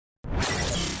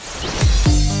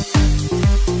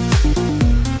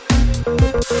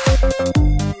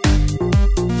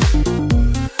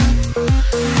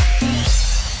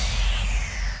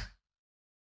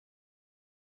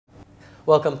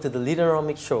Welcome to the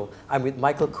Leaderonomics show. I'm with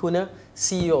Michael Kuehner,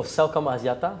 CEO of Celcom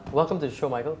Axiata. Welcome to the show,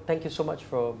 Michael. Thank you so much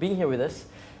for being here with us.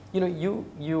 You know,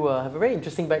 you have a very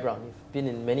interesting background. You've been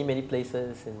in many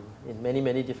places, in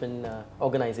many different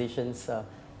organizations,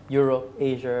 Europe,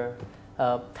 Asia.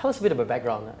 Tell us a bit of a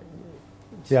background.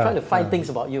 Trying to find things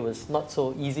about you was not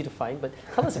so easy to find, but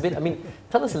tell us a bit. I mean,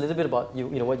 tell us a little bit about you.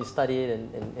 You know, what you studied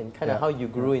and kind of how you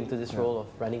grew into this role of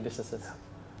running businesses.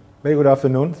 Very good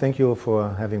afternoon. Thank you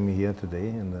for having me here today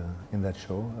in that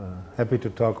show. Happy to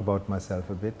talk about myself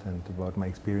a bit and about my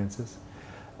experiences.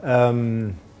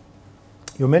 You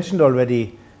mentioned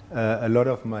already a lot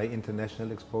of my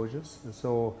international exposures.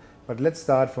 But let's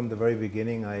start from the very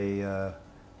beginning.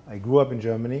 I grew up in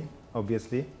Germany,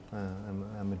 obviously.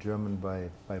 I'm a German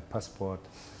by passport,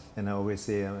 and I always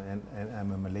say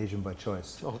I'm a Malaysian by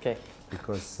choice. Okay.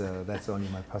 Because that's only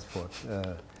my passport.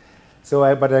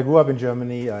 But I grew up in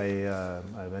Germany.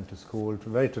 I went to school,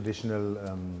 very traditional.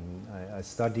 I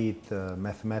studied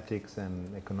mathematics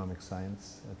and economic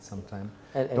science at some time.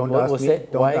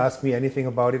 Don't ask me anything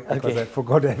about it because I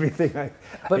forgot everything.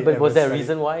 But was there a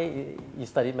reason why you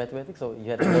studied mathematics, or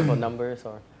you had to work on numbers,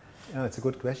 or? No, it's a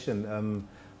good question.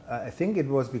 I think it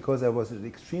was because I was an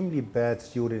extremely bad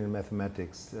student in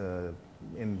mathematics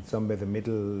in somewhere the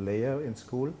middle layer in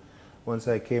school. Once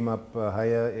I came up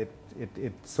higher,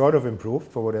 it sort of improved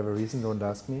for whatever reason, don't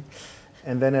ask me.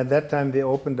 And then at that time they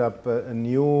opened up a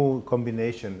new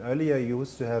combination. Earlier I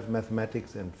used to have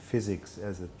mathematics and physics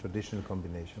as a traditional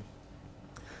combination.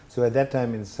 So at that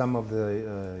time in some of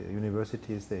the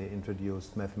universities they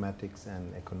introduced mathematics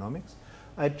and economics.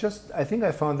 I think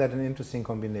I found that an interesting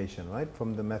combination, right?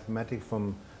 From the mathematics,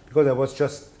 because I was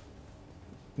just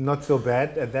not so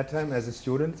bad at that time as a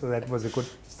student, so that was a good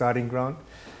starting ground.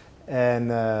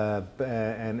 And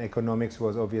economics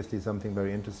was obviously something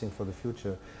very interesting for the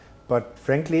future. But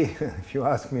frankly, if you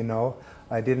ask me now,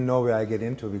 I didn't know where I get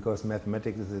into, because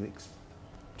mathematics is an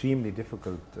extremely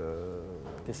difficult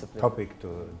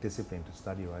discipline to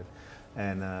study, right?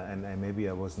 And maybe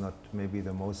I was not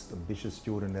the most ambitious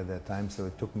student at that time, so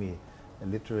it took me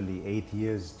literally 8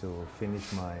 years to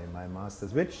finish my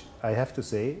master's, which I have to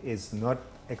say is not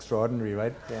extraordinary,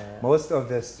 right? Yeah. Most of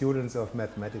the students of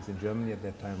mathematics in Germany at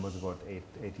that time was about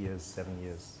 8 years, 7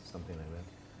 years, something like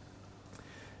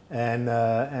that.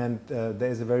 And there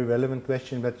is a very relevant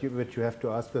question that you have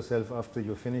to ask yourself after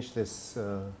you finish this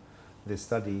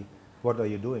study. What are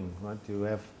you doing? Right? You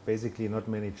have basically not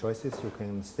many choices. You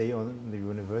can stay on the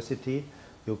university,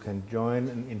 you can join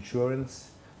an insurance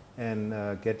and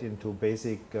get into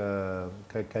basic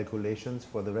calculations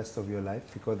for the rest of your life,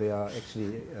 because they are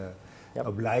actually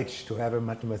obliged to have a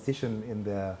mathematician in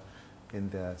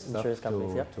their stuff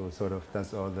to sort of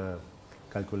does all the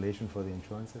calculation for the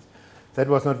insurances. That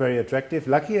was not very attractive.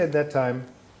 Lucky at that time,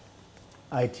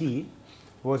 IT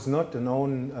was not a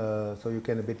known, so you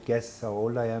can a bit guess how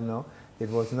old I am now. It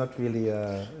was not really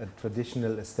a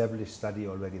traditional established study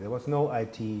already. There was no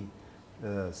IT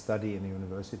study in the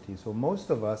university. So most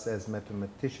of us as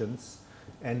mathematicians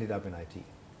ended up in IT.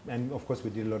 And of course we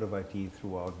did a lot of IT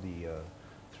throughout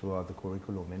the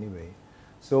curriculum anyway.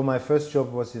 So my first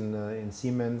job was in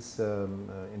Siemens,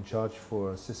 in charge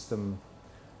for system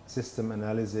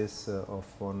analysis of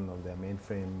one of their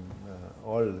mainframe.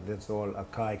 That's all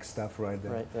archaic stuff, right?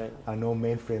 There are no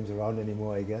mainframes around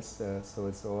anymore, I guess. So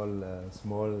it's all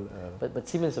small. But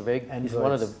Siemens is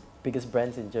one of the biggest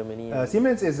brands in Germany.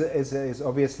 Siemens is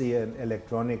obviously an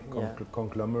electronic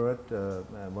conglomerate,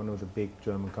 one of the big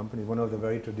German companies, one of the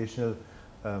very traditional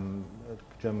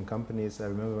German companies. I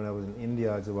remember when I was in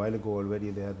India, it's a while ago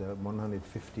already, they had the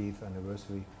 150th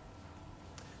anniversary.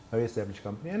 Very established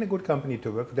company, and a good company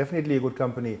to work for. Definitely a good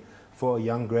company for a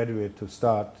young graduate to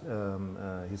start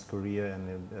his career,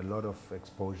 and a lot of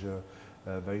exposure,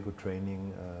 very good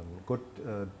training, good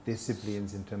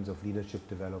disciplines in terms of leadership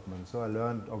development. So I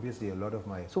learned obviously a lot of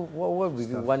my So what would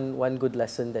be one good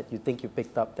lesson that you think you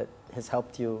picked up that has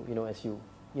helped you, as you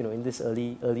in this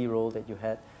early role that you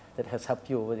had, that has helped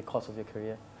you over the course of your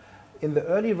career? In the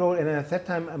early role, and at that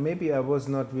time maybe I was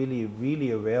not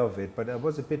really aware of it, but I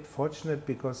was a bit fortunate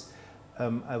because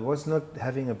I was not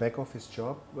having a back office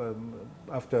job.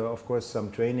 After, of course,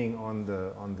 some training on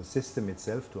the system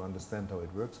itself to understand how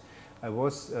it works, I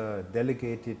was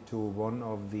delegated to one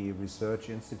of the research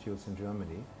institutes in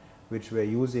Germany, which were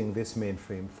using this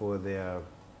mainframe for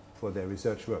their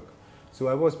research work. So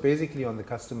I was basically on the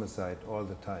customer side all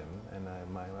the time, and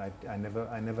I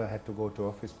never had to go to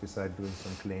office beside doing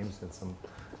some claims and some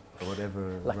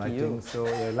whatever writing. You. So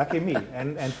lucky me.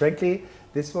 And frankly,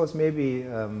 this was maybe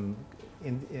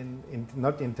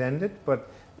not intended,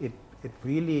 but it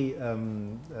really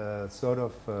sort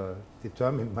of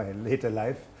determined my later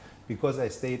life, because I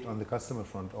stayed on the customer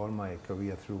front all my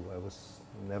career through. I was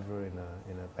never in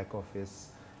a back office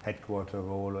headquarter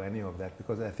role or any of that,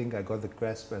 because I think I got the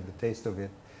grasp and the taste of it,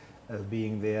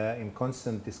 being there in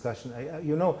constant discussion.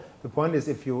 You know, the point is,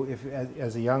 if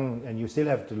as a young, and you still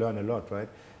have to learn a lot, right?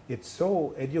 It's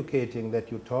so educating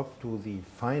that you talk to the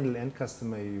final end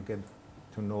customer, you get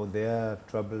to know their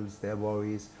troubles, their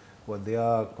worries, what they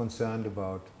are concerned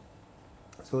about.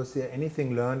 So is there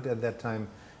anything learned at that time?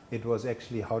 It was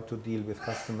actually how to deal with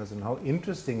customers and how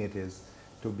interesting it is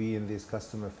to be in these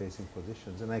customer-facing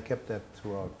positions, and I kept that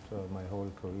throughout my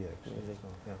whole career, actually. So,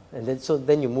 yeah. And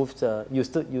then you moved.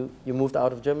 You moved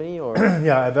out of Germany, or?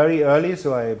 Yeah, very early.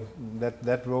 So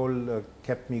that role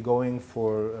kept me going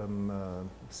for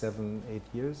 7, 8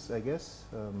 years, I guess,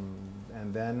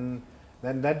 and then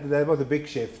that was a big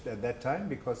shift at that time,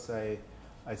 because I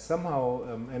somehow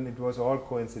and it was all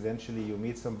coincidentally. You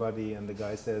meet somebody, and the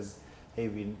guy says, "Hey,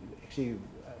 we actually."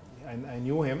 I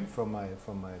knew him from my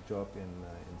job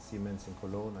in Siemens in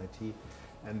Cologne, IT,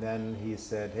 and then he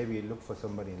said, "Hey, we look for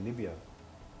somebody in Libya,"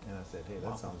 and I said, "Hey,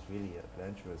 that sounds really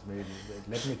adventurous. Maybe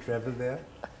let me travel there."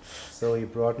 So he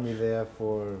brought me there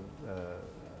for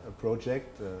a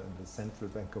project, the Central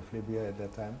Bank of Libya at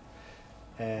that time,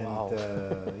 and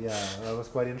yeah, that was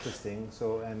quite interesting.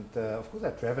 So of course I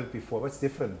traveled before, but it's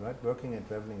different, right? Working and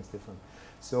traveling is different.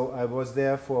 So I was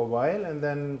there for a while, and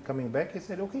then coming back, he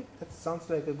said, "Okay, that sounds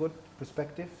like a good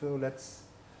perspective. So let's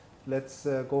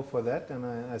go for that." And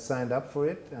I signed up for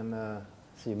it. And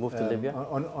so you moved to Libya.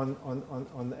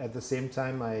 At the same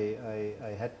time,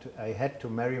 I had to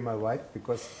marry my wife,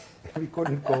 because we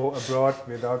couldn't go abroad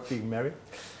without being married.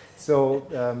 So,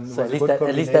 so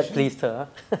at least that pleased her.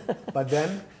 But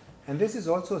then, and this is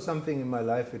also something in my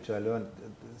life which I learned: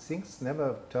 things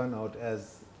never turn out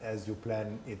as you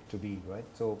plan it to be, right?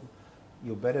 So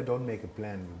you better don't make a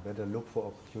plan, you better look for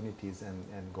opportunities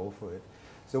and go for it.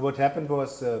 So what happened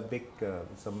was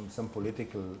some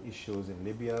political issues in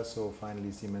Libya, so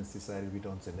finally Siemens decided we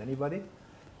don't send anybody.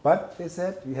 But they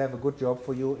said, "We have a good job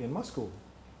for you in Moscow.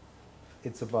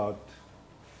 It's about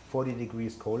 40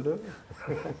 degrees colder."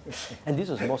 And this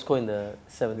was Moscow in the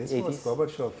 70s, This 80s? was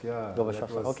Gorbachev, yeah. Gorbachev,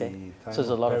 that was okay. the time So there's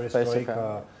a lot of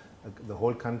perestroika, the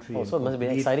whole country. Oh, so it must have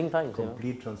been exciting times.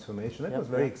 Complete transformation. That Yep, was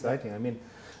very yep, exciting. yep. I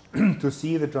mean, to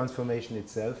see the transformation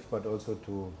itself, but also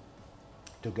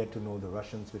to get to know the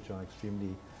Russians, which are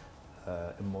extremely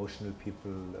emotional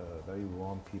people, very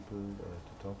warm people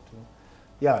to talk to.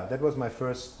 Yeah, that was my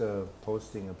first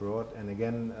posting abroad, and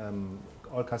again,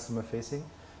 all customer facing.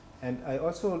 And I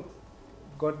also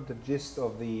got the gist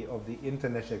of the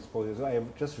international exposure. So I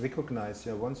just recognized,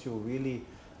 once you really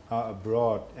are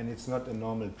abroad, and it's not a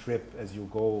normal trip as you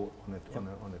go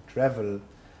on a travel,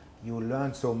 you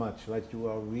learn so much, right? You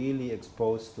are really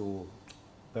exposed to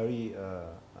very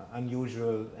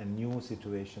unusual and new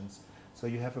situations. So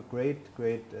you have a great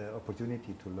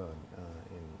opportunity to learn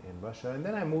in Russia. And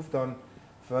then I moved on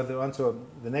further on. So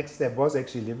the next step was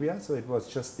actually Libya. So it was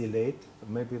just delayed.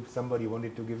 Maybe somebody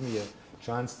wanted to give me a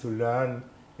chance to learn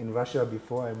in Russia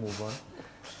before I move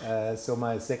on. So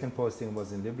my second posting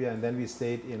was in Libya, and then we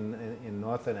stayed in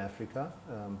Northern Africa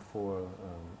for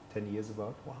 10 years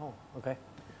about. Wow, okay.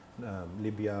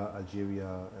 Libya,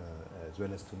 Algeria, as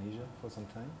well as Tunisia for some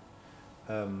time.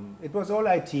 It was all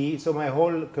IT, so my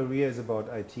whole career is about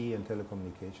IT and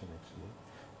telecommunication actually,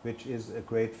 which is a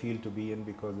great field to be in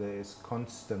because there is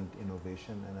constant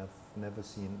innovation, and I've never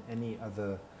seen any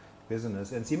other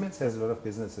business. And Siemens has a lot of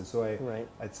businesses, so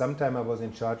at some time I was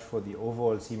in charge for the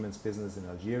overall Siemens business in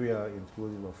Algeria,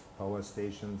 inclusive of power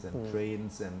stations and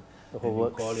trains and we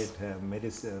call it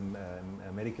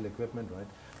medical equipment, right?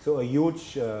 So a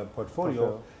huge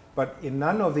portfolio. But in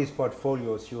none of these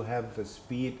portfolios you have the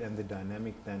speed and the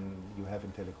dynamic than you have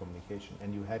in telecommunication,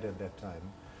 and you had at that time.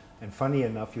 And funny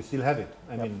enough, you still have it.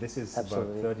 I mean, this is about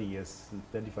 30 years,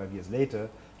 25 years later,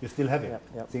 you still have it.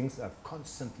 Things are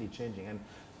constantly changing. And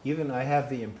even I have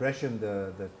the impression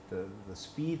that the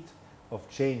speed of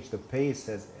change, the pace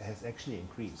has actually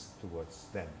increased towards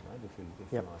then, right?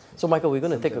 If you ask me. So Michael, we're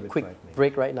going to take a quick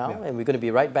break right now, and we're going to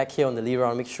be right back here on the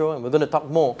Leaderonomics show, and we're going to talk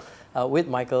more with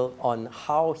Michael on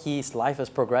how his life has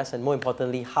progressed, and more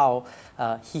importantly, how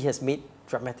he has made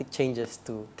dramatic changes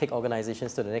to take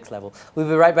organizations to the next level. We'll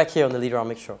be right back here on the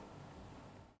Leaderonomics show.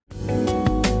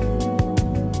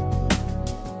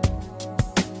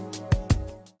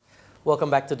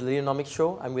 Welcome back to the Leaderonomics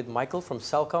show. I'm with Michael from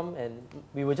Celcom, and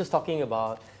we were just talking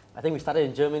about, I think we started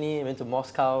in Germany, went to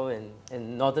Moscow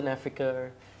and Northern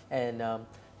Africa, and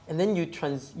then you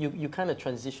kind of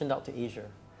transitioned out to Asia.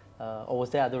 or was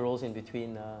there other roles in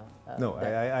between? No,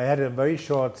 I had a very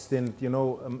short stint, you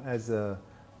know, as a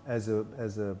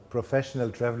professional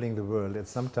traveling the world. At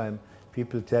some time,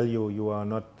 people tell you you are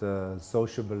not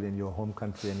sociable in your home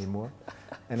country anymore.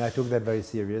 And I took that very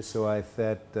serious. So I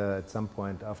said at some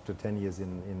point after 10 years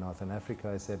in Northern Africa,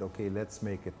 I said, okay, let's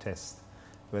make a test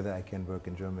whether I can work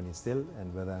in Germany still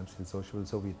and whether I'm still sociable.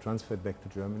 So we transferred back to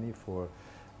Germany for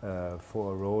a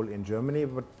role in Germany.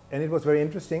 And it was very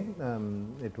interesting.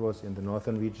 It was in the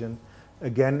northern region.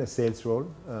 Again, a sales role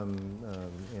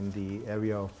in the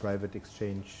area of private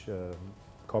exchange,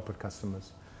 corporate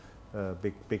customers,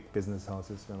 big business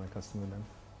houses were my customer then.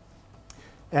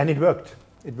 And it worked.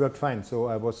 It worked fine. So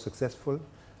I was successful.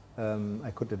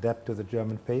 I could adapt to the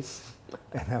German pace,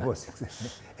 and I was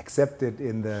accepted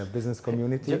in the business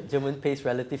community. German pace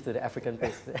relative to the African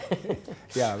pace.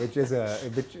 Yeah, which is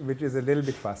a little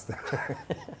bit faster.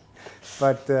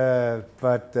 but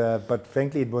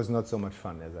frankly, it was not so much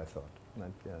fun as I thought.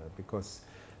 Because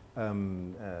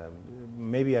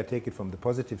maybe I take it from the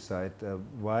positive side.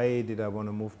 Why did I want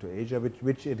to move to Asia?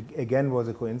 Which again was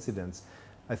a coincidence.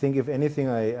 I think if anything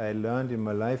I learned in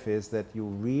my life is that you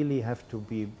really have to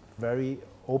be very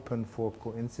open for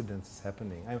coincidences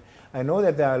happening. I know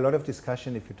that there are a lot of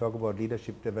discussion if you talk about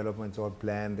leadership development, it's all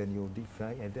planned and you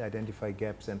identify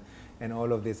gaps and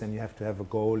all of this, and you have to have a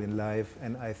goal in life,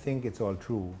 and I think it's all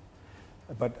true.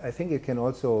 But I think it can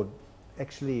also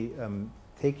actually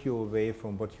take you away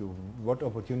from what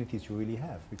opportunities you really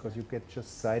have, because you get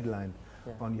just sidelined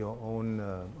on your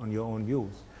own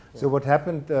views. Yeah. So what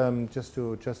happened, just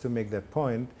to make that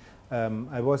point,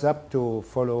 I was up to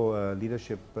follow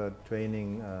leadership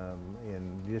training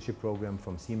in leadership program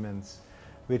from Siemens,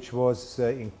 which was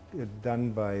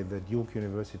done by the Duke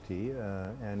University,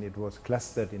 and it was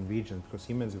clustered in regions because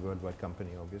Siemens is a worldwide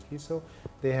company, obviously. So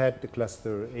they had the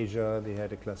cluster Asia, they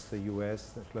had a cluster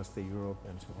US, a cluster Europe,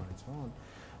 and so on and so on.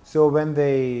 So when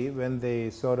they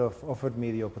sort of offered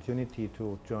me the opportunity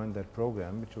to join that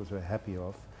program, which I was very happy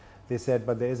of, they said,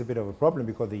 but there is a bit of a problem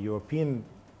because the European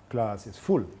class is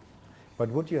full. But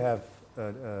would you have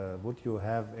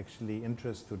actually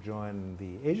interest to join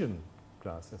the Asian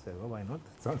class? I said, well, why not?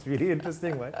 That sounds really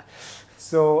interesting, right?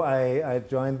 So I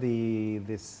joined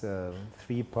this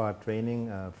 3-part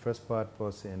training. First part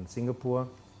was in Singapore,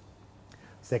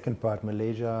 second part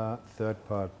Malaysia, third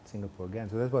part Singapore again.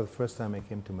 So that was the first time I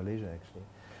came to Malaysia, actually.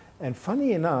 And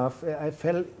funny enough, I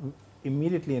fell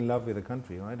immediately in love with the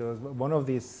country, right? It was one of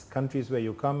these countries where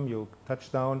you come, you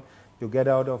touch down, you get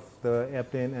out of the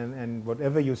airplane, and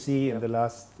whatever you see in the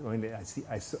last,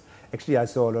 I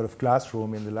saw a lot of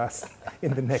classroom in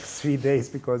the next 3 days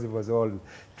because it was all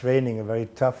training, a very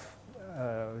tough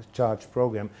charged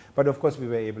program. But of course we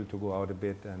were able to go out a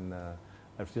bit, and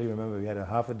I still remember we had a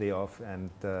half a day off, and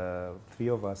 3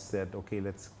 of us said, okay,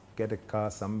 let's get a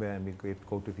car somewhere and we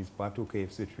go to these Batu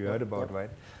caves, which we heard about, right,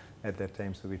 at that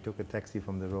time. So we took a taxi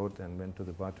from the road and went to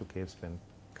the Batu caves, spent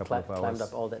couple of hours. Climbed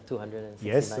up all that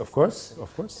 269 Yes, of course,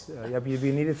 of course. Yeah,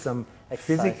 we needed some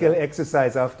physical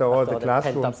exercise after all the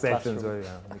classroom sessions.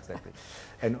 Yeah, exactly.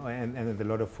 And a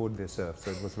lot of food they served,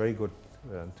 so it was very good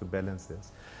to balance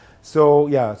this. So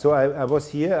yeah, so I was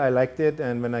here, I liked it,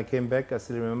 and when I came back, I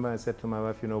still remember I said to my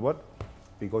wife, you know what,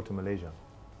 we go to Malaysia.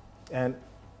 And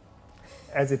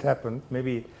as it happened,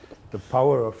 maybe the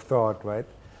power of thought, right?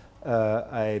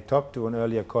 I talked to an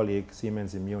earlier colleague,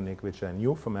 Siemens in Munich, which I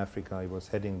knew from Africa. He was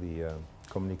heading the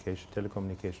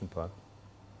telecommunication part.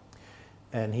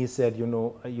 And he said, you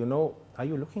know, are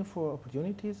you looking for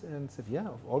opportunities? And I said, yeah,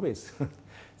 always.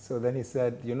 So then he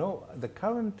said, you know, the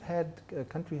current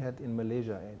country head in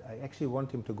Malaysia, I actually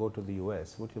want him to go to the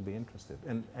US. Would you be interested?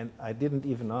 And I didn't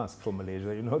even ask for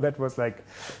Malaysia. You know, that was like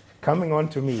coming on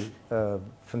to me,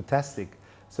 fantastic.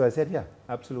 So I said, yeah,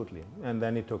 absolutely. And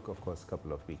then it took, of course, a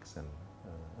couple of weeks and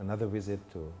another visit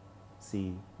to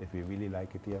see if we really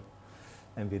like it here.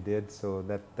 And we did, so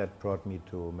that brought me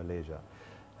to Malaysia.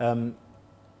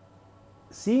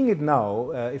 Seeing it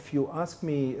now, if you ask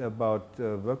me about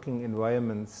working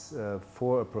environments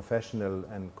for a professional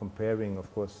and comparing, of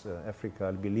course,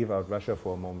 Africa, we leave out Russia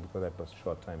for a moment because that was a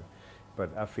short time.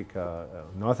 But Africa,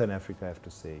 Northern Africa, I have to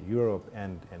say, Europe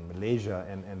and Malaysia,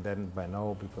 and then by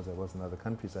now, because I was in other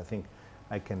countries, I think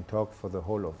I can talk for the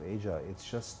whole of Asia. It's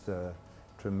just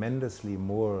tremendously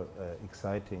more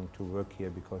exciting to work here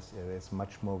because there's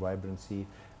much more vibrancy,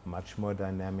 much more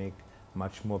dynamic,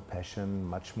 much more passion,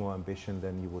 much more ambition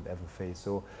than you would ever face.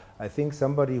 So I think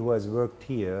somebody who has worked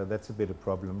here, that's a bit of a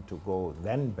problem to go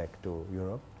then back to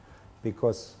Europe,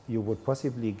 because you would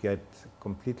possibly get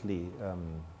completely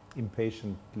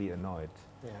impatiently annoyed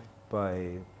Yeah.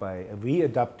 by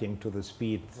readapting to the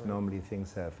speed normally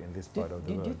things have in this part of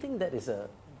the world. Do you think that is a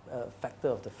factor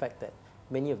of the fact that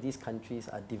many of these countries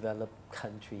are developed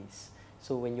countries?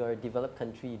 So when you're a developed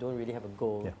country, you don't really have a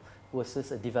goal,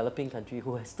 versus a developing country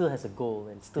who still has a goal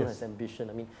and still has ambition.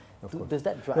 I mean, does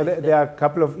that drive? Well, there are a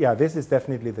couple of, this is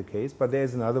definitely the case, but there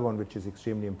is another one which is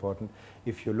extremely important.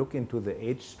 If you look into the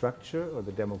age structure or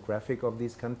the demographic of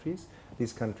these countries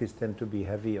tend to be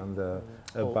heavy on the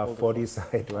above 40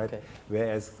 side, right? Okay.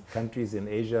 Whereas countries in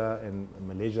Asia and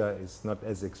Malaysia is not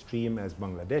as extreme as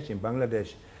Bangladesh. In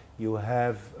Bangladesh, you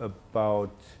have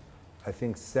about, I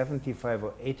think, 75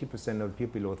 or 80% of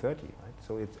people below 30, right?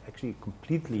 So it's actually a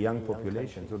completely young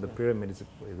population. So the pyramid is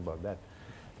about that.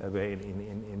 Where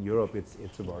in Europe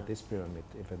it's about this pyramid,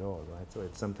 if at all, right? So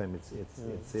it's sometimes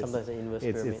sometimes an inverse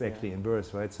pyramid. It's actually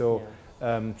inverse, right? So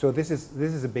so this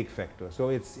is a big factor. So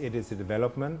it is a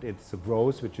development, it's a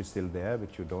growth which is still there,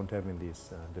 which you don't have in these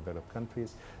developed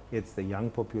countries. It's the young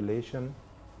population.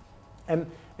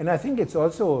 And I think it's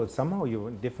also somehow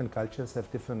different cultures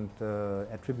have different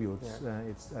attributes.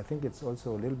 I think it's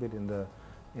also a little bit in the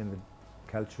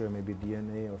culture, maybe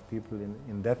DNA of people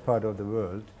in that part of the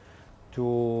world,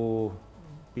 to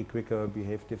be quicker,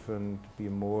 behave different, be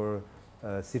more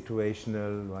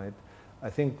situational, right? I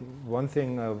think one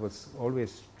thing was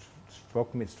always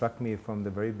struck me from the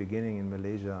very beginning in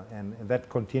Malaysia, and that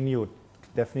continued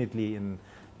definitely in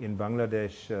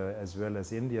Bangladesh as well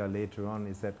as India later on,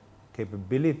 is that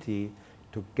capability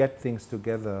to get things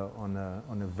together on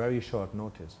a very short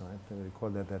notice, right? We call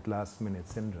that last minute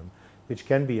syndrome, which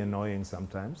can be annoying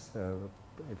sometimes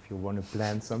if you want to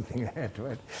plan something ahead,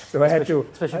 right? So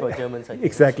especially for Germans.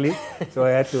 Exactly. So I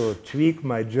had to tweak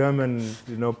my German,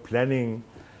 planning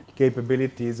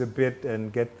capabilities a bit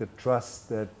and get the trust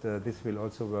that this will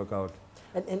also work out.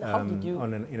 And how did you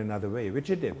in another way, which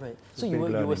it did. Right. So you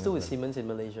were still with Siemens in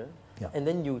Malaysia, and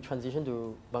then you transitioned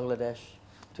to Bangladesh.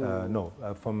 No,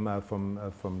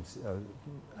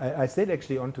 I stayed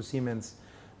actually on to Siemens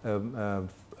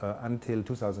until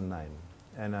 2009,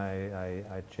 and I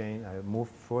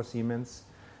moved for Siemens,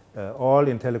 all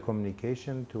in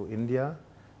telecommunication, to India,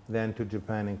 then to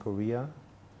Japan and Korea,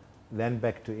 then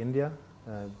back to India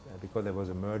because there was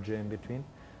a merger in between,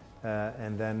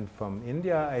 and then from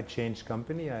India I changed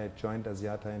company. I joined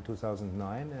Axiata in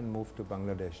 2009 and moved to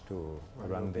Bangladesh to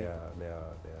run their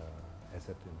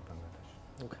asset in Bangladesh.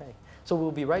 Okay, so we'll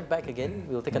be right back again.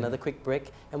 We'll take another quick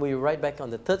break, and we'll be right back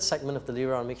on the third segment of the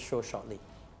Leaderonomics show shortly.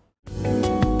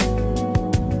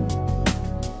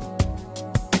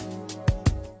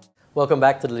 Welcome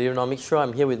back to the Leaderonomics show.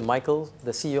 I'm here with Michael,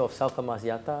 the CEO of Celcom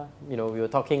Axiata. We were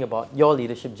talking about your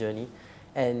leadership journey,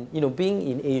 and being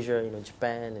in Asia,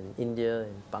 Japan and India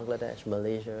and Bangladesh,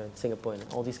 Malaysia and Singapore and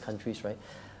all these countries, right?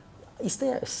 Is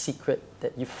there a secret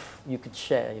that you could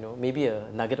share? Maybe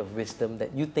a nugget of wisdom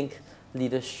that you think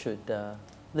leaders should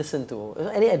listen to?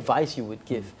 Any advice you would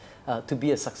give to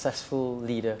be a successful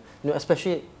leader,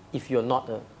 especially if you're not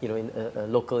a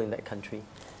local in that country?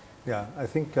 Yeah, I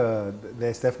think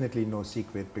there's definitely no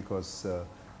secret, because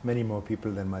many more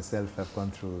people than myself have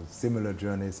gone through similar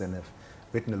journeys and have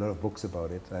written a lot of books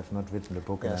about it. I've not written a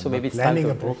book, and so I'm maybe not planning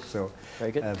a book. So,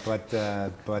 very good.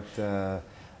 But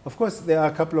of course, there are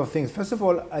a couple of things. First of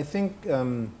all, I think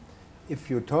if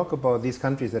you talk about these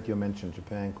countries that you mentioned,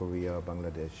 Japan, Korea,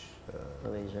 Bangladesh,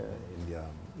 Malaysia, India,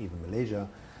 even Malaysia,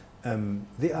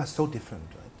 they are so different,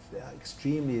 right? They are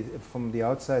extremely, from the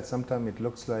outside, sometimes it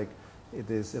looks like it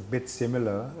is a bit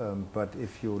similar, but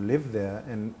if you live there,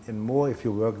 and more if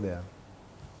you work there,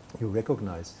 you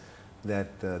recognize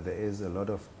that there is a lot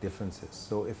of differences.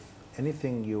 So if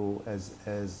anything, you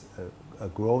as a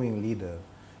growing leader,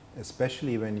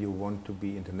 especially when you want to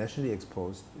be internationally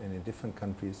exposed and in different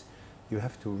countries, you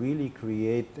have to really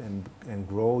create and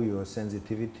grow your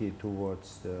sensitivity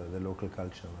towards the local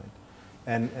culture, right?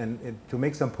 And to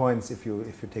make some points, if you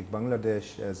take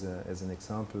Bangladesh as an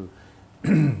example,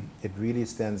 it really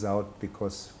stands out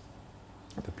because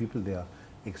the people there are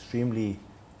extremely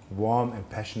warm and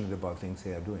passionate about things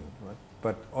they are doing, right?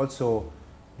 But also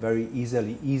very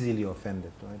easily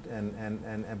offended,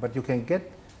 right? But you can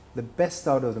get the best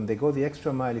out of them. They go the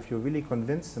extra mile. If you really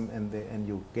convince them and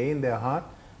you gain their heart,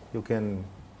 you can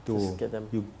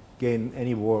you gain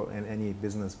any war and any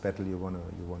business battle you want to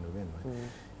win, right?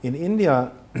 In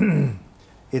India,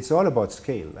 it's all about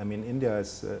scale. I mean, India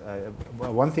is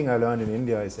one thing I learned in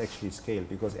India is actually scale,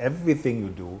 because everything you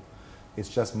do It's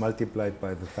just multiplied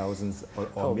by the thousands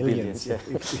or billions, millions,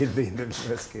 yeah. if in the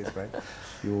worst case, right?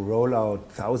 You roll out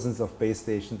thousands of base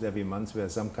stations every month, where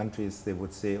some countries, they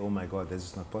would say, oh my God, this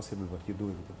is not possible. What you do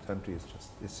in the country is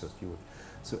just huge.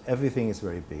 So everything is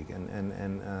very big. And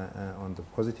on the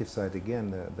positive side,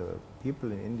 again, the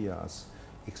people in India are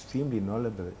extremely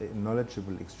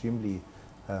knowledgeable, extremely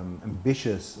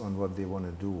ambitious on what they want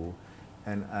to do.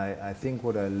 And I think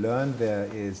what I learned there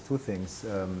is two things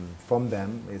from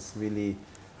them, is really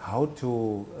how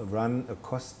to run a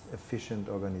cost-efficient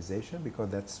organization, because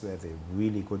that's where they're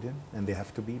really good in, and they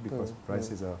have to be, because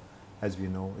prices are, as we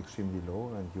know, extremely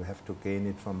low, and you have to gain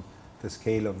it from the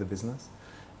scale of the business.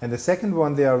 And the second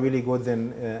one they are really good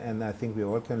in, and I think we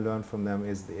all can learn from them,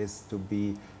 is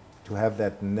to have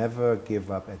that never give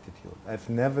up attitude. I've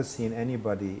never seen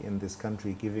anybody in this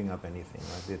country giving up anything.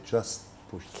 Right? They just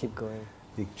push. Keep going.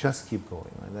 They just keep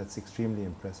going. Right? That's extremely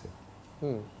impressive.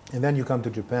 And then you come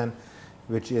to Japan,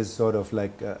 which is sort of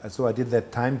like, so I did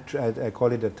that I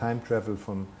call it a time travel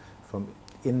from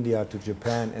India to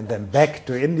Japan and then back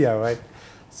to India, right?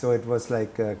 So it was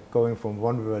like going from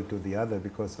one world to the other,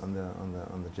 because on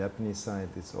the Japanese side,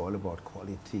 it's all about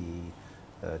quality,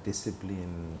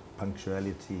 discipline,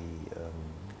 punctuality.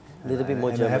 A little bit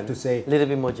more German. I have to say, a little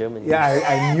bit more German. Yeah,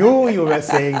 I knew you were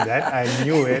saying that. I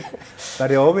knew it.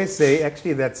 But I always say,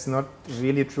 actually, that's not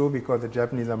really true, because the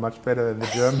Japanese are much better than the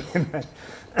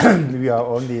German. We are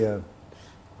only a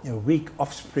weak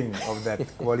offspring of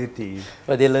that quality.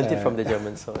 But they learned it from the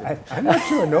Germans. So I'm not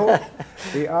sure, no.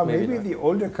 They are maybe the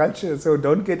older culture, so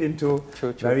don't get into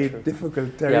very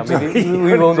difficult territory. Yeah, maybe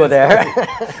we won't go there.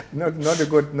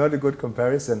 not a good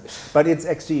comparison. But it's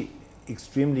actually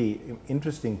extremely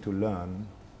interesting to learn.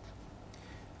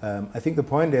 I think the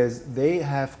point is, they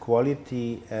have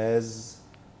quality as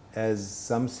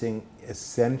something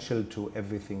essential to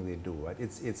everything they do. Right?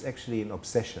 It's actually an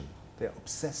obsession. They're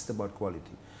obsessed about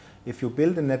quality. If you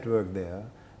build a network there,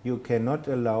 you cannot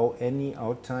allow any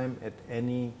outtime at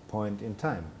any point in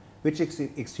time, which is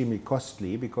extremely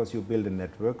costly, because you build a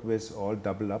network with all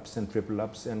double ups and triple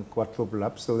ups and quadruple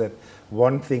ups, so that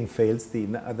one thing fails, the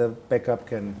other backup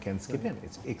can skip in.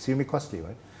 It's extremely costly,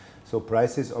 right? So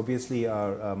prices obviously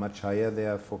are much higher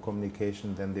there for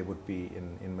communication than they would be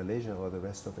in Malaysia or the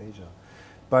rest of Asia.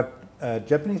 But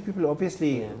Japanese people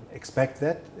obviously expect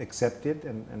that, accept it,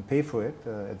 and pay for it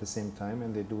at the same time,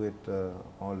 and they do it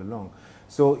all along.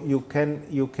 So you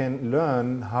can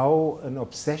learn how an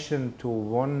obsession to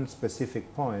one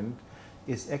specific point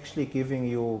is actually giving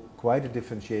you quite a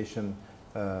differentiation,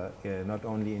 not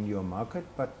only in your market,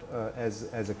 but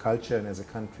as a culture and as a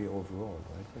country overall.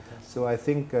 Right? So I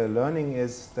think learning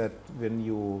is that when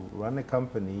you run a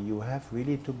company, you have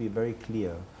really to be very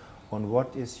clear on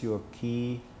what is your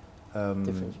key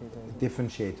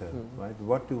differentiator, right?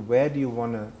 Where do you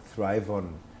want to thrive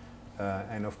on?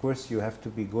 And of course, you have to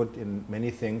be good in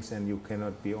many things, and you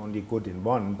cannot be only good in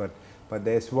one. But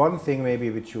there's one thing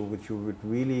maybe which you would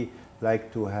really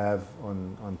like to have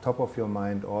on top of your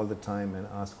mind all the time, and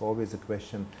ask always a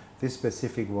question. This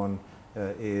specific one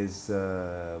is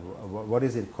what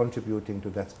is it contributing to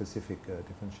that specific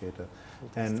differentiator?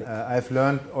 And I've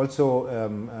learned also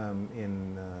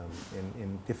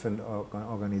in different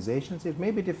organizations, it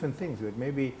may be different things. It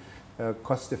may be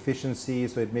cost efficiency,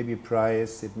 so it may be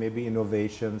price, it may be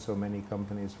innovation, so many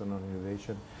companies run on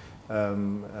innovation.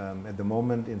 At the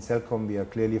moment in Celcom, we are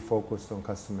clearly focused on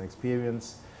customer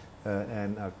experience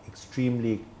and are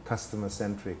extremely customer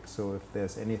centric. So if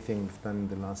there's anything we've done in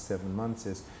the last 7 months,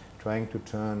 is trying to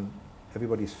turn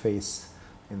everybody's face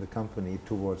in the company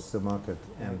towards the market,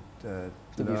 and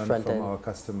learn from our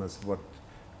customers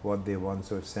what they want.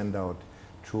 So send out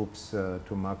troops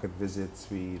to market visits.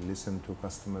 We listen to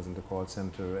customers in the call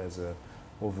center as a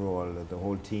overall, the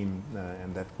whole team,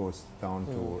 and that goes down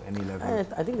to any level.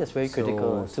 I think that's very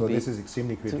critical. So this is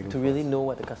extremely critical to really know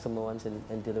what the customer wants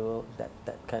and deliver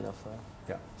that kind of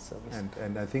service.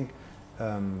 And I think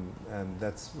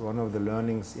that's one of the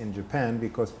learnings in Japan,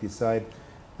 because beside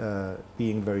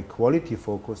being very quality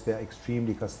focused, they are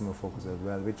extremely customer focused as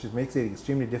well, which makes it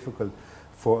extremely difficult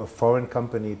for a foreign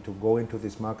company to go into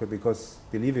this market, because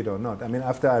believe it or not, I mean,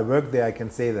 after I worked there, I can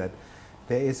say that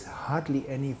there is hardly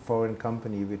any foreign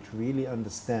company which really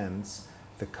understands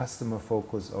the customer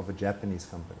focus of a Japanese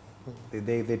company.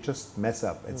 They just mess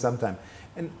up at some time.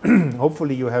 And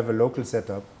hopefully you have a local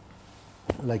setup,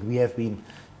 like we have been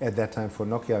at that time for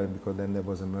Nokia, because then there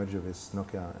was a merger with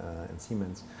Nokia and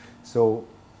Siemens. So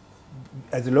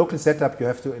as a local setup, you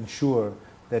have to ensure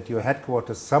that your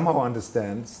headquarters somehow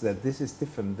understands that this is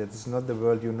different, that it's not the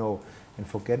world you know, and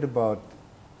forget about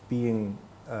being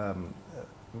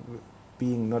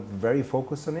being not very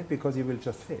focused on it, because you will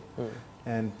just fail.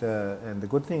 And the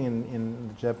good thing in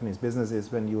the Japanese business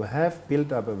is when you have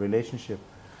built up a relationship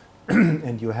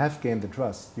and you have gained the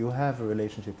trust, you have a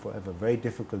relationship forever. Very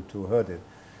difficult to hurt it.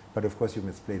 But of course you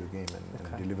must play the game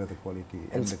and deliver the quality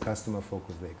and the customer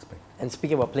focus they expect. And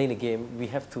speaking about playing the game, we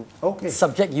have to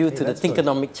subject you to the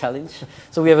Thinkonomic challenge.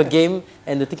 So we have a game,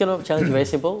 and the Thinkonomic challenge is very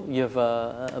simple. You have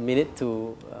a minute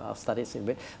to, I'll start it in a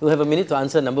bit. We'll have a minute to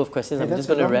answer a number of questions. I'm just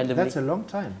going to randomly. That's a long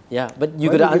time. Yeah, but you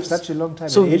got to answer. Such a long time.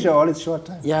 So in Asia, all is short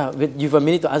time. Yeah, but you have a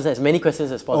minute to answer as many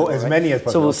questions as possible. Oh, as many as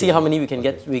possible. So we'll see how many we can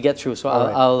get through. So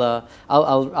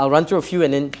I'll run through a few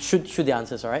and then shoot the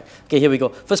answers. All right. Okay, here we go.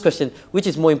 First question: which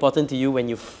is more important to you when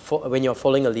you're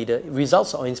following a leader?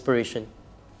 Results or inspiration?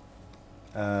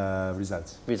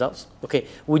 Results. Results. Okay.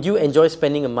 Would you enjoy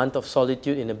spending a month of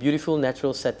solitude in a beautiful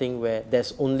natural setting where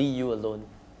there's only you alone?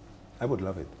 I would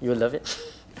love it. You would love it?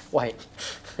 Why?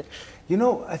 You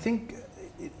know, I think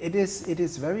it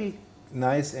is very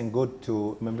nice and good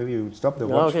to, maybe you stop the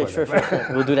watch. Okay, sure.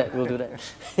 We'll do that.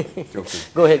 Joking.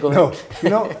 Go ahead. No, you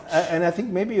know, and I think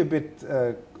maybe a bit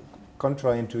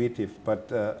contra-intuitive,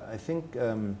 but I think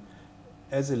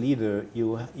as a leader,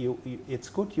 it's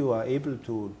good you are able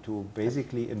to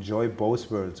basically enjoy both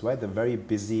worlds, right? The very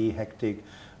busy, hectic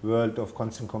world of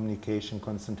constant communication,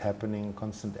 constant happening,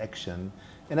 constant action,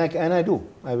 and I do.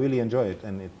 I really enjoy it,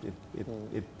 and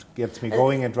it gets me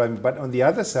going and driving. But on the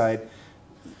other side,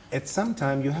 at some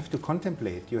time you have to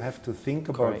contemplate, you have to think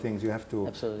about things, you have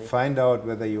to find out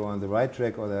whether you're on the right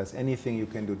track or there's anything you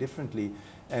can do differently.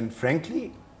 And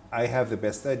frankly, I have the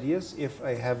best ideas if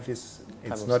I have this,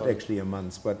 it's not actually a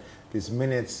month, but these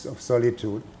minutes of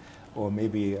solitude, or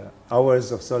maybe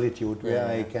hours of solitude where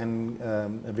I can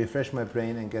refresh my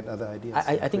brain and get other ideas.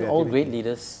 I think all great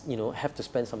leaders, you know, have to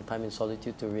spend some time in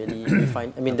solitude to really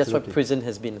refine. I mean, that's why prison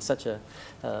has been such a...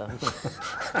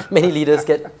 many leaders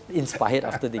get inspired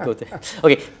after they go there.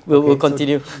 Okay, we'll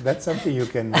continue. So that's something you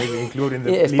can maybe include in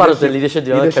the it's part of the leadership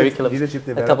curriculum.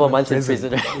 A couple of months in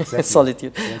prison, exactly.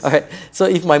 Solitude. Yes. All right, so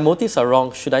if my motives are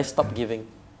wrong, should I stop giving?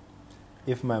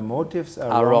 If my motives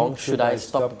are wrong, should I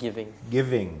stop giving?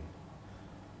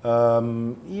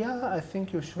 Yeah, I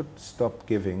think you should stop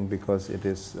giving, because it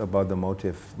is about the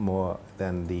motive more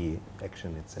than the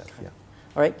action itself. Yeah.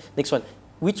 All right, next one.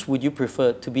 Which would you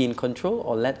prefer, to be in control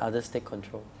or let others take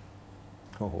control?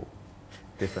 Oh,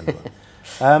 different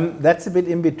one. That's a bit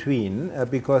in between,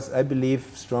 because I believe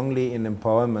strongly in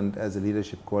empowerment as a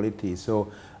leadership quality.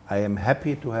 So I am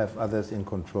happy to have others in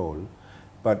control,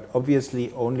 but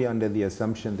obviously only under the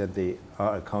assumption that they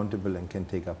are accountable and can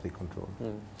take up the control.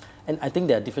 And I think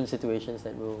there are different situations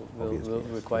that will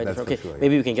require different. Okay,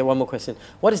 maybe we can get one more question.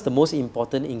 What is the most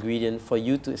important ingredient for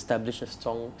you to establish a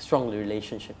strong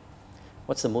relationship?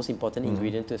 What's the most important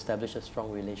ingredient to establish a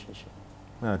strong relationship?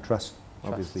 Trust.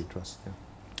 Obviously, trust. Yeah.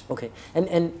 Okay,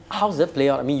 and how does that play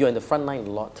out? I mean, you're in the front line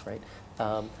a lot, right?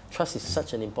 Trust is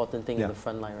such an important thing in the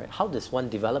front line, right? How does one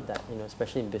develop that, you know,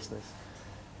 especially in business?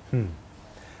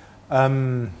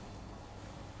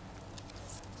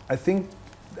 I think,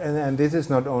 and this is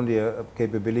not only a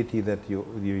capability that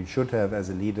you should have as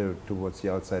a leader towards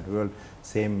the outside world,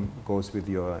 same goes with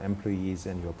your employees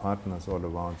and your partners all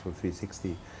around for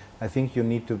 360. I think you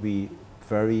need to be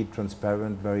very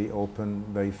transparent, very open,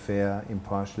 very fair,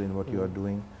 impartial in what you are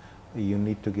doing. You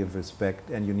need to give respect,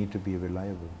 and you need to be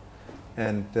reliable.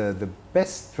 And the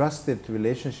best trusted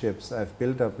relationships I've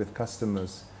built up with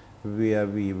customers, where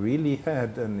we really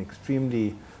had an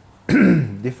extremely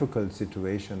difficult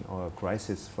situation, or a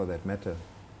crisis for that matter,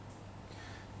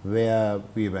 where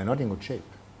we were not in good shape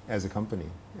as a company,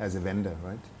 as a vendor,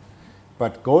 right?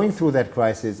 But going through that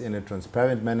crisis in a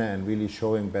transparent manner and really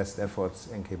showing best efforts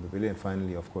and capability, and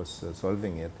finally, of course,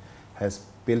 solving it, has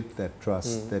built that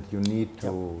trust that you need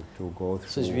to go through.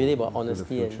 So it's really about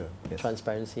honesty and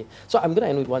transparency. So I'm going to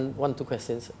end with one or two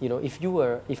questions. You know, if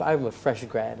I'm a fresh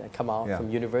grad, I come out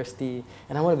from university,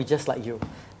 and I want to be just like you.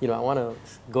 You know, I want to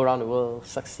go around the world,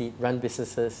 succeed, run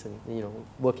businesses, and, you know,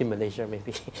 work in Malaysia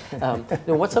maybe. You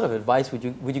know, what sort of advice would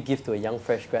you give to a young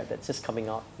fresh grad that's just coming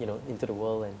out, you know, into the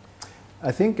world? And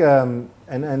I think,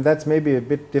 and that's maybe a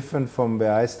bit different from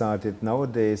where I started.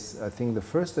 Nowadays, I think the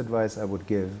first advice I would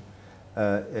give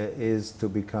is to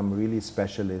become really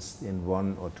specialist in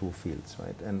one or two fields,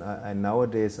 right? And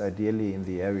nowadays, ideally in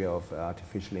the area of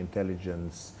artificial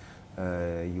intelligence,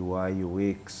 UI,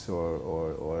 UX,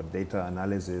 or data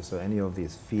analysis, or any of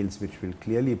these fields which will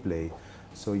clearly play.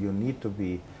 So you need to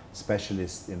be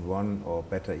specialist in one, or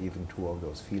better even two of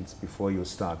those fields before you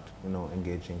start, you know,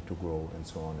 engaging to grow, and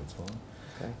so on and so on.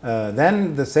 Okay.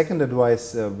 Then the second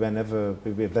advice, whenever,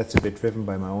 that's a bit driven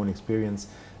by my own experience,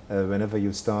 whenever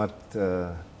you start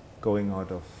going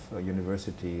out of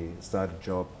university, start a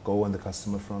job, go on the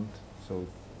customer front. So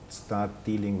start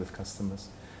dealing with customers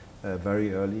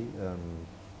very early.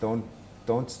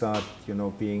 Don't start,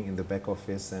 being in the back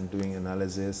office and doing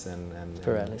analysis and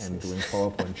doing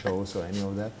PowerPoint shows or any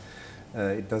of that.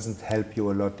 It doesn't help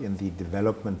you a lot in the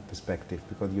development perspective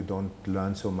because you don't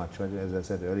learn so much. Right? As I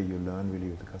said earlier, you learn really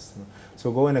with the customer.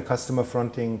 So go in a customer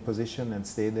fronting position and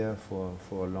stay there for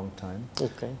a long time.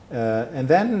 Okay. And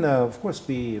then, of course,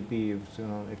 be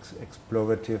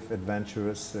explorative,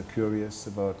 adventurous, curious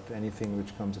about anything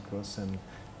which comes across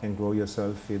and grow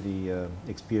yourself with the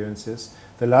experiences.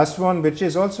 The last one, which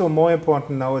is also more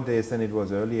important nowadays than it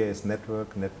was earlier, is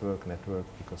network,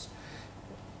 because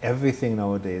everything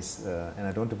nowadays, and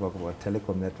I don't talk about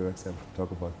telecom networks, I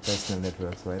talk about personal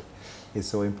networks, right? It's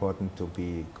so important to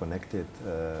be connected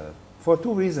for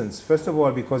two reasons. First of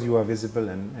all, because you are visible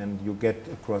and you get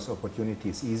across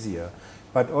opportunities easier,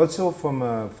 but also from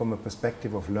a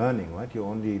perspective of learning, right? You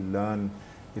only learn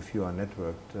if you are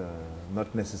networked,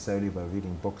 not necessarily by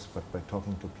reading books, but by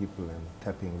talking to people and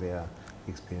tapping their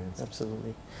experience.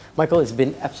 Absolutely. Michael, it's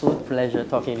been an absolute pleasure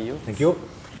talking to you. Thank you.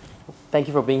 Thank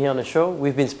you for being here on the show.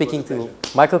 We've been speaking to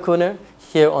Michael Kuehner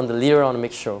here on the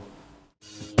Leaderonomics show.